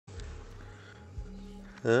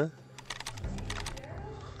Huh?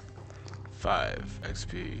 5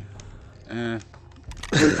 XP. 5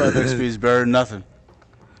 XP is better than nothing.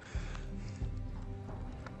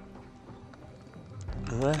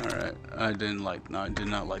 What? Alright, I did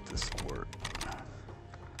not like this sword.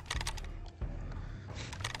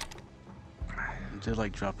 I did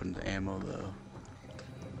like dropping the ammo though.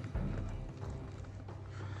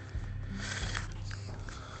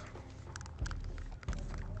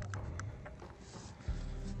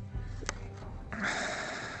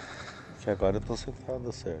 Que agora eu tô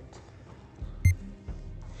sentado certo.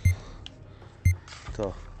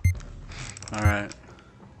 Tô. Alright.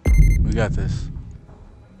 We got this.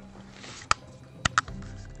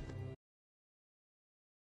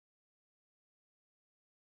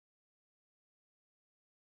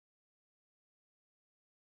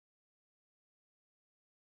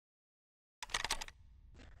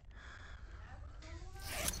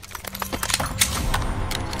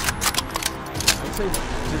 I'd say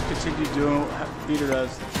just continue doing what Peter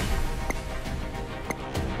does.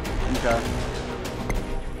 Okay.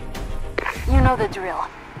 You know the drill.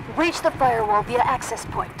 Reach the firewall via access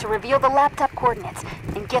point to reveal the laptop coordinates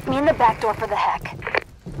and get me in the back door for the hack.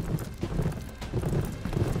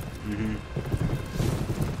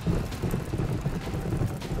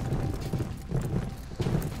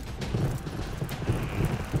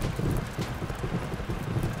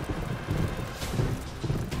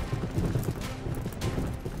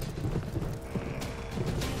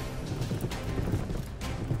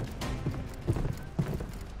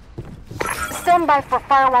 Stand by for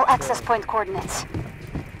firewall access point coordinates.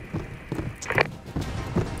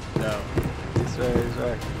 No. This way, this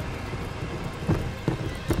way.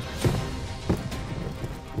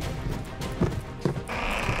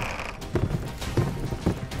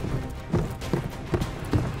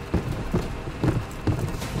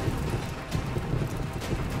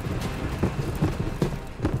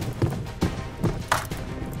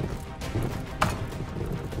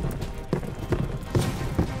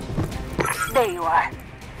 There you are.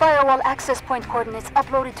 Firewall access point coordinates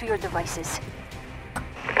uploaded to your devices.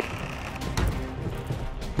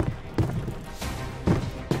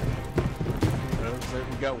 It looks like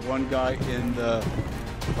we got one guy in the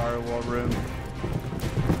firewall room.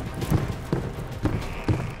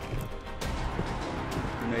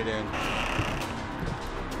 Grenade in.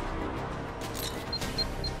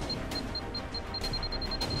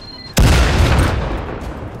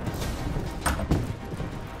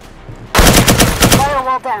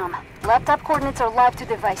 Firewall down. Laptop coordinates are live to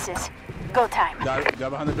devices. Go time. Got it. Guy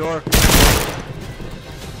behind the door.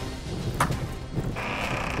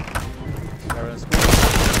 Guy around the school.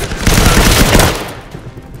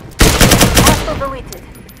 Hostile deleted.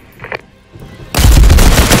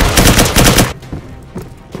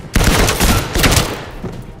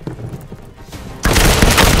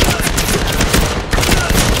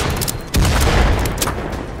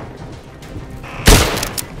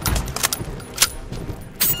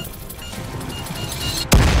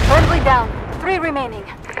 Friendly down. 3 remaining.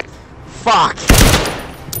 Fuck!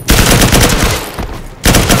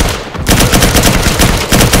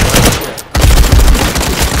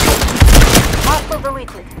 Hostile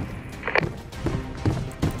deleted.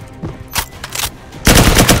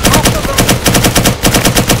 Hostile deleted.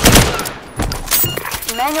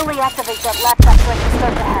 Manually activate that laptop so I can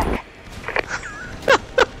start the hack.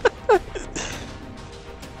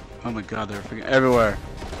 Oh my god, they're freaking everywhere.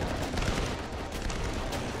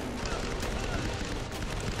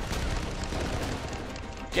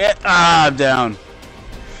 I'm down.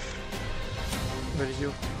 Where is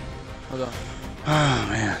you? Hold on. Oh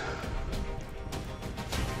man.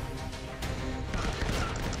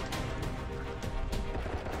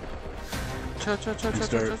 Cha. Thanks,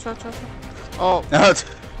 Dirt. Oh, No, it's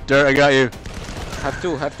Dirt, I got you. have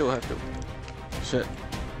to. Shit.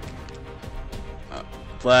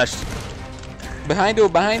 Flashed. Behind you.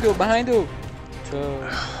 Cha.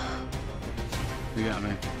 You got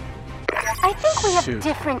me. I think we have Shoot.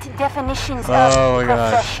 different definitions Oh of my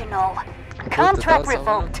gosh. professional. Contract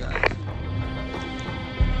revoked.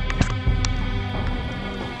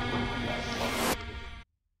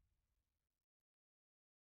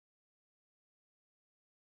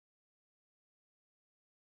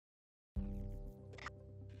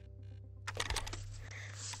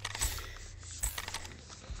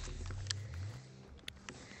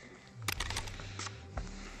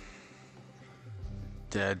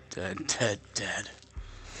 Dead.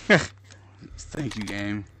 Thank you,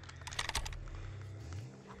 game.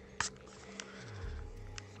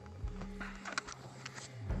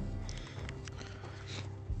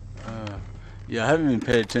 Yeah, I haven't even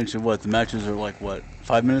paid attention. What the matches are like? What,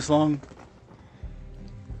 5 minutes long?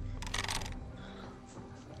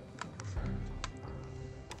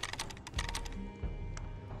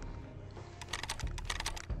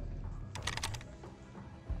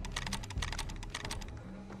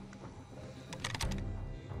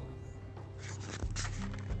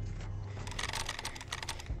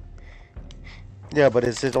 Yeah, but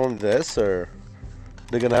is it on this or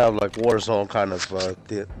they're gonna have like Warzone kind of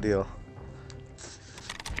deal?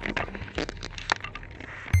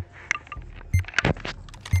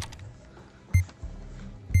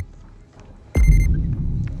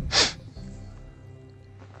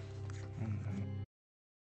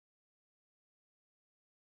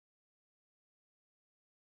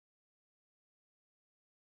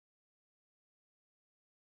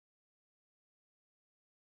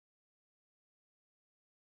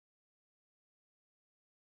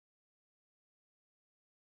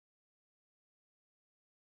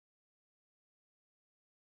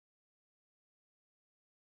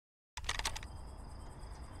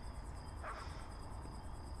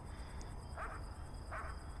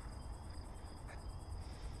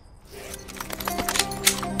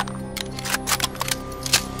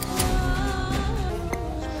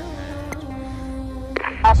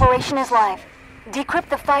 Operation is live. Decrypt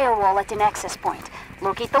the firewall at an access point.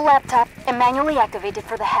 Locate the laptop and manually activate it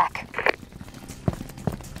for the hack.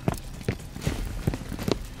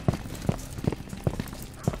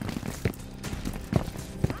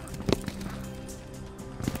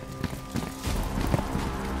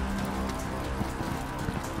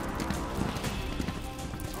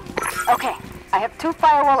 Okay, I have 2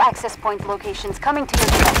 firewall access point locations coming to your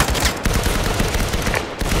desk.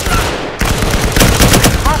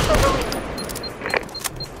 Hostile deleted.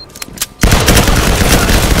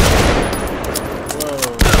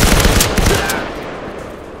 Whoa.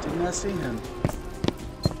 Did not see him.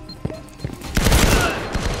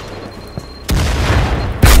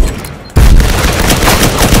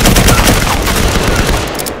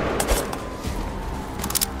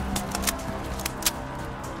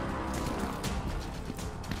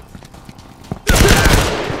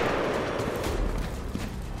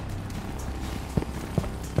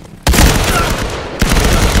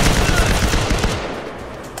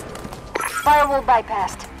 Firewall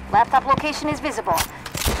bypassed. Laptop location is visible.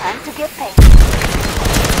 Time to get paid.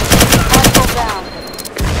 Hostile down.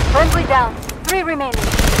 Friendly down. 3 remaining.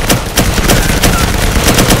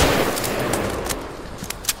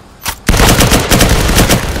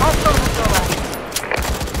 Hostile neutralized.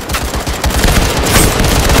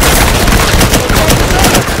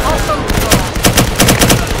 Hostile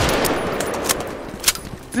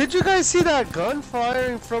neutralized. Did you guys see that gun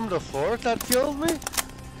firing from the floor that killed me?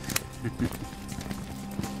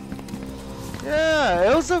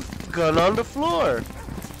 Yeah, it was a gun on the floor.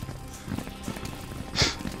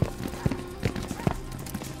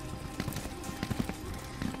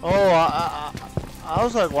 Oh, I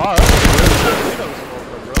was like, wow, that's a really good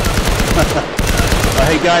smoker, bro.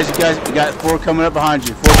 Hey guys, you got 4 coming up behind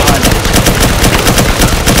you. 4 behind you.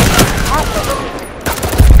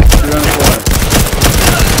 2 on the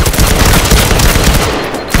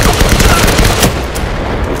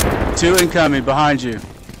corner. 2 incoming behind you.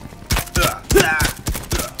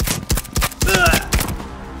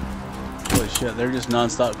 Holy shit, they're just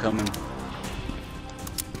non-stop coming.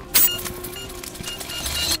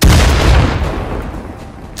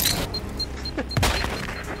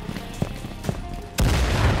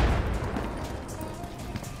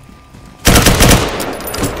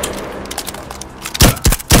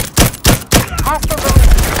 Hostile deleted.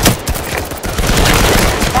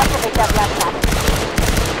 Activate that laptop.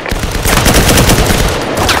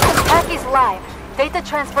 Hack is live. Data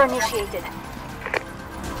transfer initiated.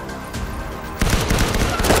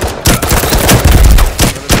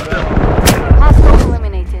 Hostile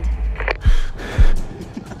eliminated.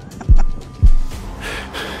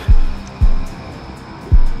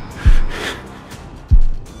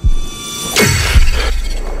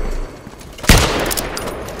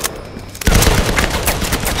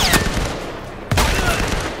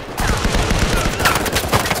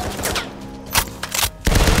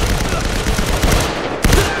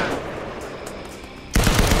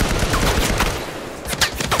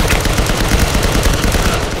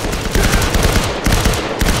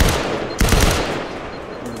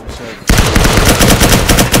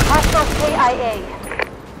 Hostile KIA.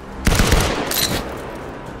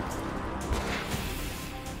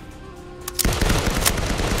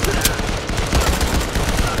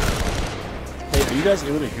 Hey, are you guys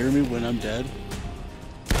able to hear me when I'm dead?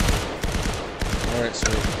 Alright,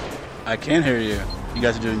 so I can hear you. You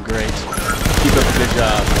guys are doing great. Keep up a good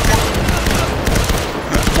job.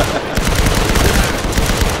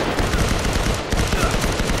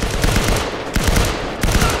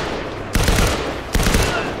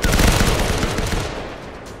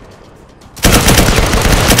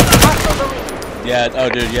 Yeah, oh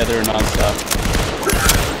dude, yeah, they're nonstop.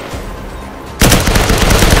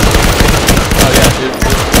 Oh yeah, dude,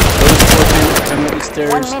 those 4 people coming up the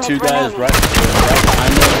stairs, 2 guys right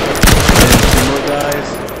behind them, and 2 more guys.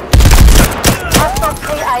 Hostile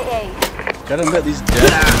KIA. Gotta admit, these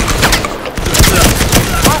dead.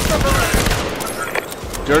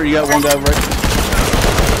 Dirt, you got 1 guy right.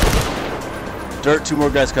 Dirt, 2 more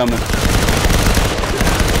guys coming.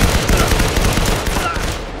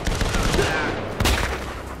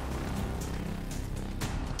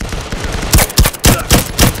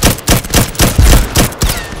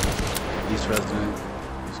 East resident.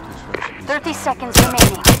 East construction. 30 seconds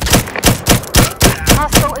remaining.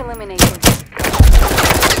 Hostile eliminated.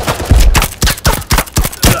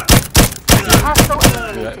 Hostile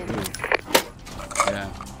eliminated. Yeah.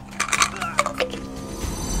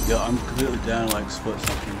 Yo, I'm completely down like split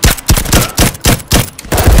something.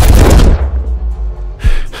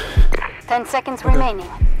 10 seconds remaining.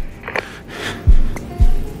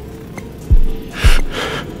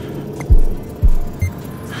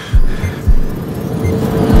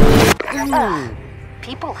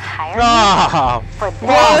 People hire me for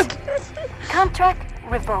that? Contract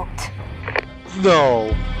revoked.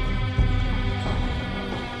 No.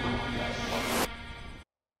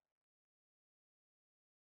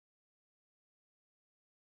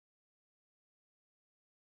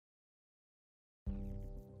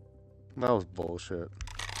 That was bullshit.